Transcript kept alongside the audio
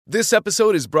This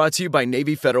episode is brought to you by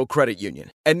Navy Federal Credit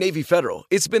Union. At Navy Federal,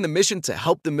 it's been the mission to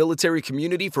help the military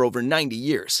community for over 90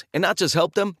 years. And not just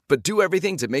help them, but do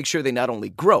everything to make sure they not only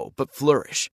grow, but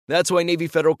flourish. That's why Navy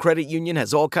Federal Credit Union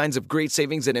has all kinds of great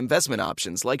savings and investment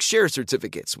options like share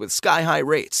certificates with sky-high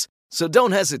rates. So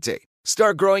don't hesitate.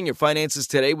 Start growing your finances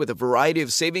today with a variety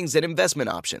of savings and investment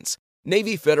options.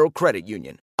 Navy Federal Credit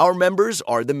Union. Our members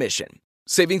are the mission.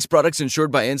 Savings products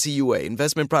insured by NCUA.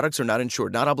 Investment products are not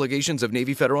insured, not obligations of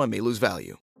Navy Federal and may lose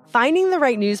value. Finding the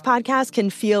right news podcast can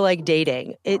feel like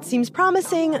dating. It seems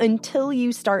promising until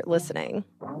you start listening.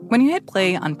 When you hit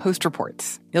play on Post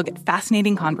Reports, you'll get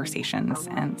fascinating conversations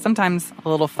and sometimes a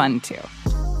little fun, too.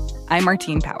 I'm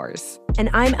Martine Powers. And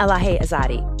I'm Elahe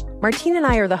Azadi. Martine and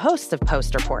I are the hosts of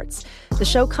Post Reports. The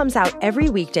show comes out every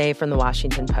weekday from the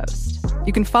Washington Post.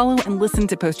 You can follow and listen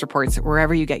to Post Reports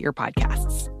wherever you get your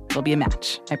podcasts. It'll be a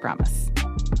match, I promise.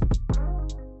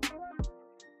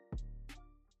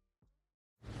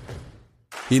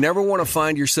 You never want to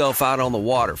find yourself out on the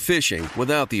water fishing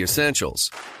without the essentials.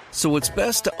 So it's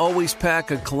best to always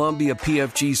pack a Columbia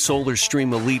PFG Solar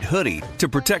Stream Elite hoodie to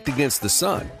protect against the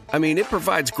sun. I mean, it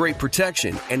provides great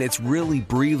protection and it's really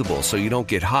breathable so you don't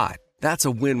get hot. That's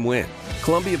a win-win.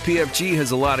 Columbia PFG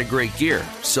has a lot of great gear.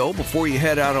 So before you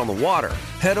head out on the water,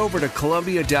 head over to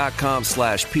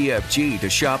Columbia.com/PFG to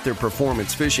shop their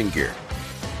performance fishing gear.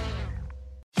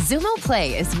 Xumo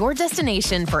Play is your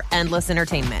destination for endless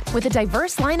entertainment. With a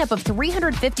diverse lineup of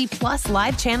 350-plus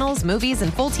live channels, movies,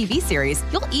 and full TV series,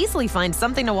 you'll easily find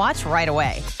something to watch right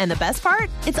away. And the best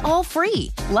part? It's all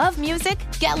free. Love music?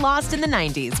 Get lost in the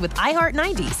 90s with iHeart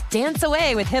 90s, dance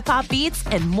away with hip-hop beats,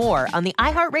 and more on the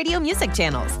iHeartRadio music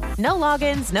channels. No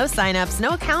logins, no signups,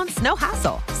 no accounts, no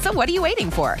hassle. So what are you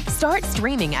waiting for? Start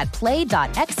streaming at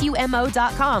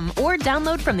play.xumo.com or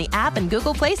download from the app and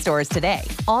Google Play stores today.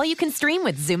 All you can stream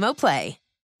with Xumo Play.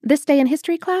 This Day in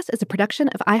History Class is a production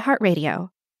of iHeartRadio.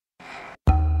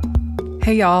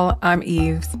 Hey y'all, I'm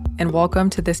Eves, and welcome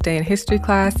to This Day in History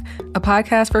Class, a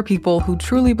podcast for people who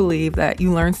truly believe that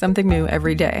you learn something new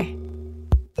every day.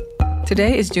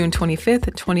 Today is June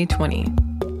 25th, 2020.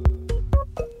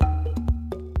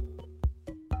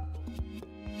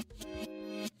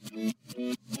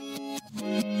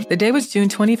 The day was June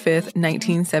 25th,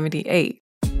 1978.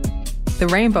 The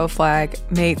rainbow flag,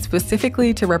 made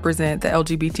specifically to represent the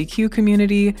LGBTQ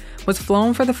community, was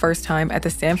flown for the first time at the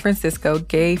San Francisco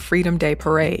Gay Freedom Day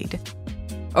Parade.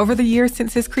 Over the years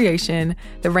since its creation,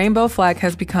 the rainbow flag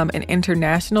has become an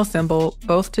international symbol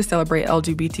both to celebrate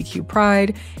LGBTQ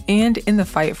pride and in the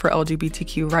fight for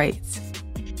LGBTQ rights.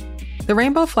 The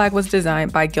rainbow flag was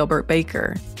designed by Gilbert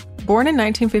Baker. Born in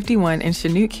 1951 in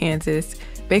Chanute, Kansas,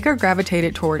 Baker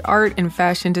gravitated toward art and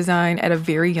fashion design at a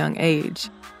very young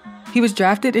age. He was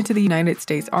drafted into the United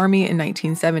States Army in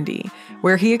 1970,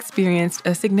 where he experienced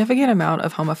a significant amount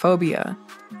of homophobia.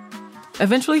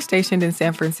 Eventually stationed in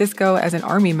San Francisco as an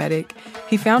Army medic,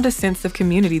 he found a sense of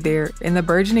community there in the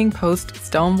burgeoning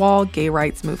post-Stonewall gay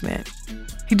rights movement.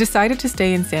 He decided to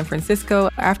stay in San Francisco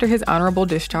after his honorable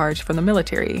discharge from the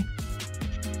military.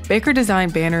 Baker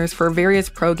designed banners for various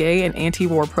pro-gay and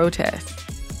anti-war protests.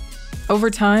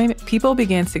 Over time, people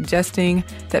began suggesting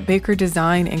that Baker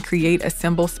design and create a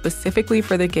symbol specifically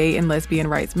for the gay and lesbian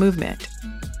rights movement.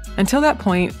 Until that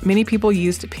point, many people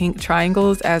used pink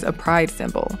triangles as a pride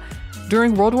symbol.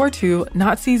 During World War II,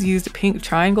 Nazis used pink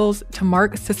triangles to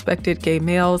mark suspected gay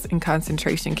males in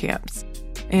concentration camps.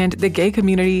 And the gay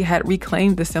community had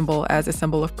reclaimed the symbol as a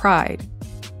symbol of pride.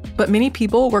 But many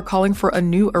people were calling for a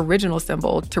new original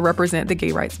symbol to represent the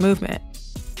gay rights movement.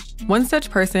 One such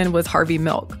person was Harvey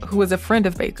Milk, who was a friend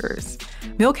of Baker's.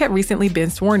 Milk had recently been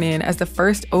sworn in as the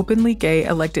first openly gay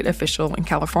elected official in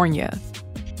California.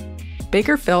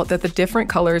 Baker felt that the different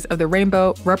colors of the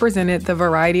rainbow represented the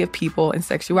variety of people and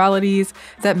sexualities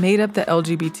that made up the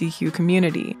LGBTQ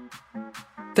community.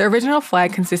 The original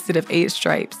flag consisted of 8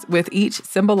 stripes, with each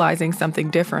symbolizing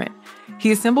something different.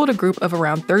 He assembled a group of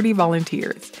around 30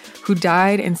 volunteers who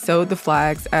dyed and sewed the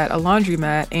flags at a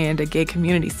laundromat and a gay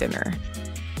community center.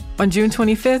 On June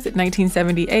 25,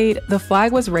 1978, the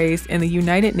flag was raised in the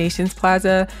United Nations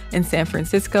Plaza in San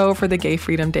Francisco for the Gay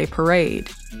Freedom Day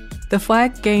Parade. The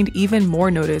flag gained even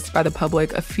more notice by the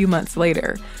public a few months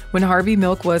later, when Harvey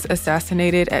Milk was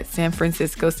assassinated at San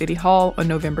Francisco City Hall on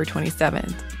November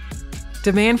 27th.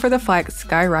 Demand for the flag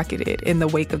skyrocketed in the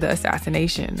wake of the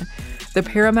assassination. The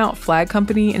Paramount Flag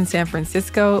Company in San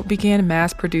Francisco began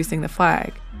mass producing the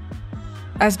flag.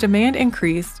 As demand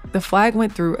increased, the flag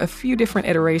went through a few different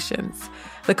iterations.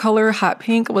 The color hot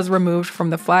pink was removed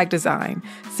from the flag design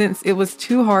since it was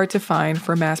too hard to find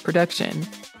for mass production.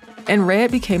 And red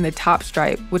became the top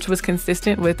stripe, which was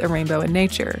consistent with a rainbow in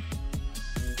nature.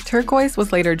 turquoise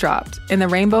was later dropped, and the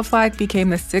rainbow flag became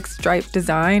the six-stripe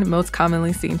design most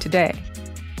commonly seen today.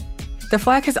 The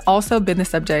flag has also been the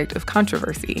subject of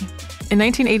controversy. In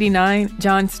 1989,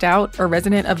 John Stout, a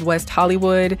resident of West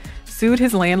Hollywood, sued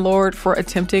his landlord for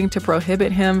attempting to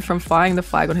prohibit him from flying the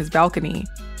flag on his balcony.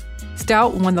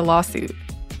 Stout won the lawsuit.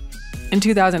 In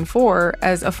 2004,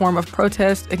 as a form of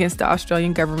protest against the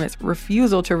Australian government's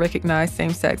refusal to recognize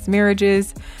same-sex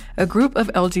marriages, a group of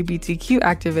LGBTQ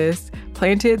activists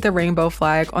planted the rainbow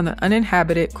flag on the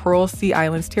uninhabited Coral Sea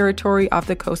Islands territory off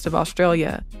the coast of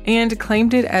Australia and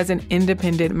claimed it as an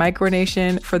independent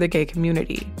micronation for the gay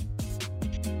community.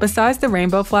 Besides the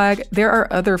rainbow flag, there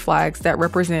are other flags that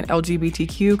represent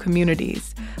LGBTQ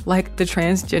communities, like the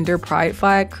transgender pride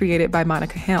flag created by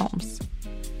Monica Helms.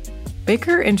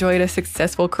 Baker enjoyed a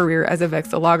successful career as a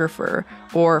vexillographer,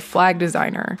 or flag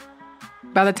designer.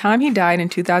 By the time he died in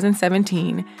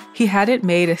 2017, he hadn't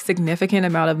made a significant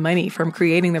amount of money from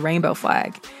creating the rainbow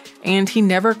flag, and he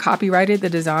never copyrighted the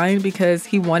design because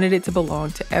he wanted it to belong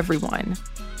to everyone.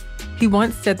 He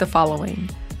once said the following: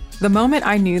 "The moment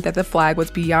I knew that the flag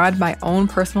was beyond my own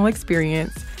personal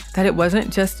experience, that it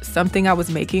wasn't just something I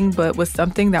was making, but was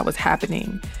something that was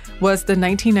happening, was the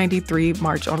 1993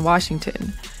 March on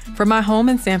Washington. From my home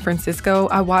in San Francisco,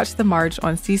 I watched the march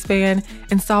on C-SPAN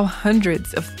and saw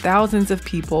hundreds of thousands of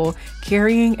people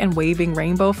carrying and waving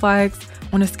rainbow flags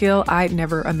on a scale I'd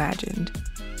never imagined."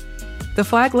 The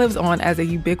flag lives on as a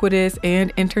ubiquitous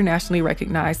and internationally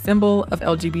recognized symbol of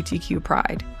LGBTQ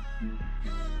pride.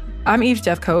 I'm Eve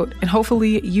Jeffcoat, and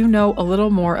hopefully you know a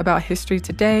little more about history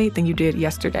today than you did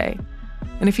yesterday.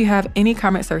 And if you have any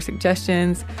comments or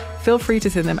suggestions, feel free to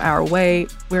send them our way.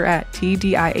 We're at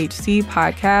TDIHC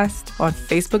Podcast on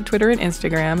Facebook, Twitter, and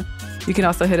Instagram. You can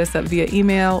also hit us up via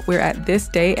email. We're at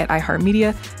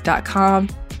thisday@iheartmedia.com.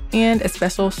 And a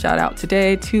special shout out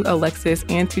today to Alexis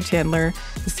and to Chandler,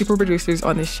 the super producers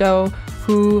on this show,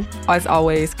 who, as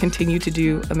always, continue to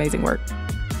do amazing work.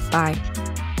 Bye.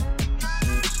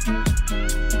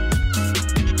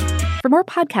 For more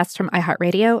podcasts from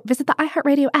iHeartRadio, visit the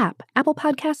iHeartRadio app, Apple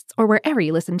Podcasts, or wherever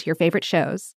you listen to your favorite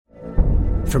shows.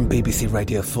 From BBC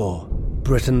Radio 4,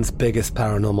 Britain's biggest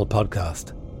paranormal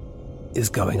podcast is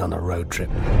going on a road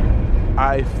trip.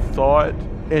 I thought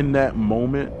in that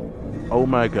moment, oh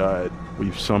my God,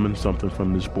 we've summoned something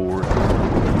from this board.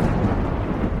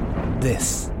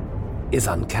 This is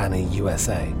Uncanny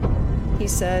USA. He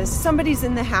says, somebody's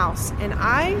in the house, and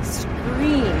I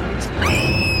screamed.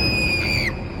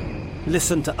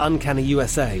 Listen to Uncanny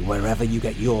USA wherever you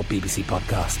get your BBC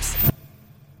podcasts,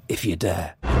 if you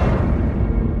dare.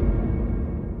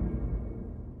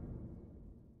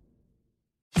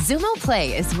 Xumo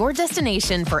Play is your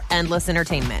destination for endless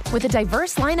entertainment. With a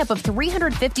diverse lineup of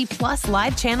 350 plus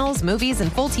live channels, movies,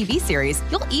 and full TV series,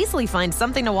 you'll easily find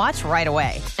something to watch right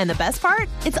away. And the best part?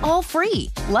 It's all free.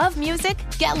 Love music?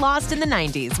 Get lost in the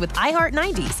 90s with iHeart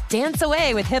 90s, dance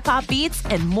away with hip-hop beats,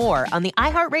 and more on the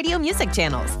iHeartRadio music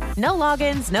channels. No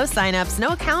logins, no signups, no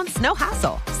accounts, no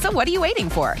hassle. So what are you waiting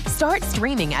for? Start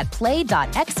streaming at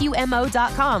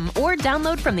play.xumo.com or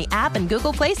download from the app and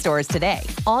Google Play stores today.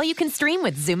 All you can stream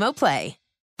with Xumo Play.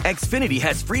 Xfinity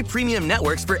has free premium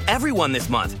networks for everyone this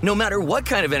month, no matter what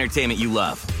kind of entertainment you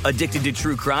love. Addicted to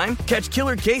true crime? Catch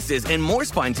killer cases and more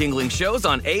spine-tingling shows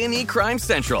on A&E Crime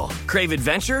Central. Crave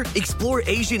adventure? Explore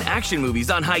Asian action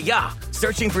movies on Hi-YAH.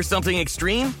 Searching for something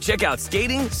extreme? Check out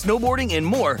skating, snowboarding, and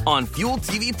more on Fuel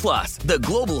TV Plus, the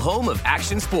global home of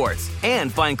action sports.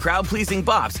 And find crowd-pleasing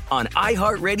bops on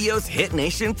iHeartRadio's Hit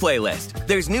Nation playlist.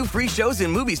 There's new free shows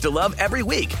and movies to love every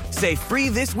week. Say free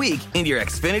this week in your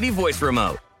Xfinity voice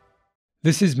remote.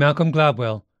 This is Malcolm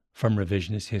Gladwell from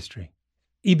Revisionist History.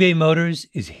 eBay Motors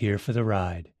is here for the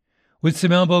ride. With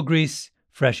some elbow grease,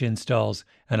 fresh installs,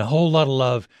 and a whole lot of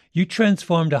love, you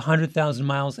transformed 100,000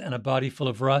 miles and a body full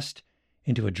of rust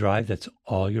into a drive that's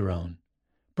all your own.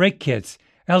 Brake kits,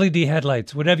 LED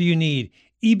headlights, whatever you need,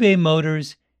 eBay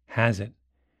Motors has it.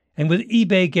 And with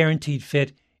eBay Guaranteed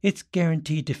Fit, it's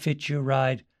guaranteed to fit your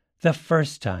ride the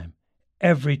first time,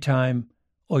 every time,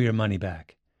 or your money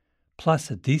back.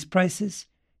 Plus, at these prices,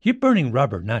 you're burning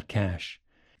rubber, not cash.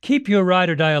 Keep your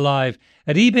ride or die alive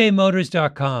at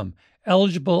ebaymotors.com.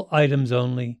 Eligible items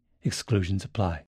only. Exclusions apply.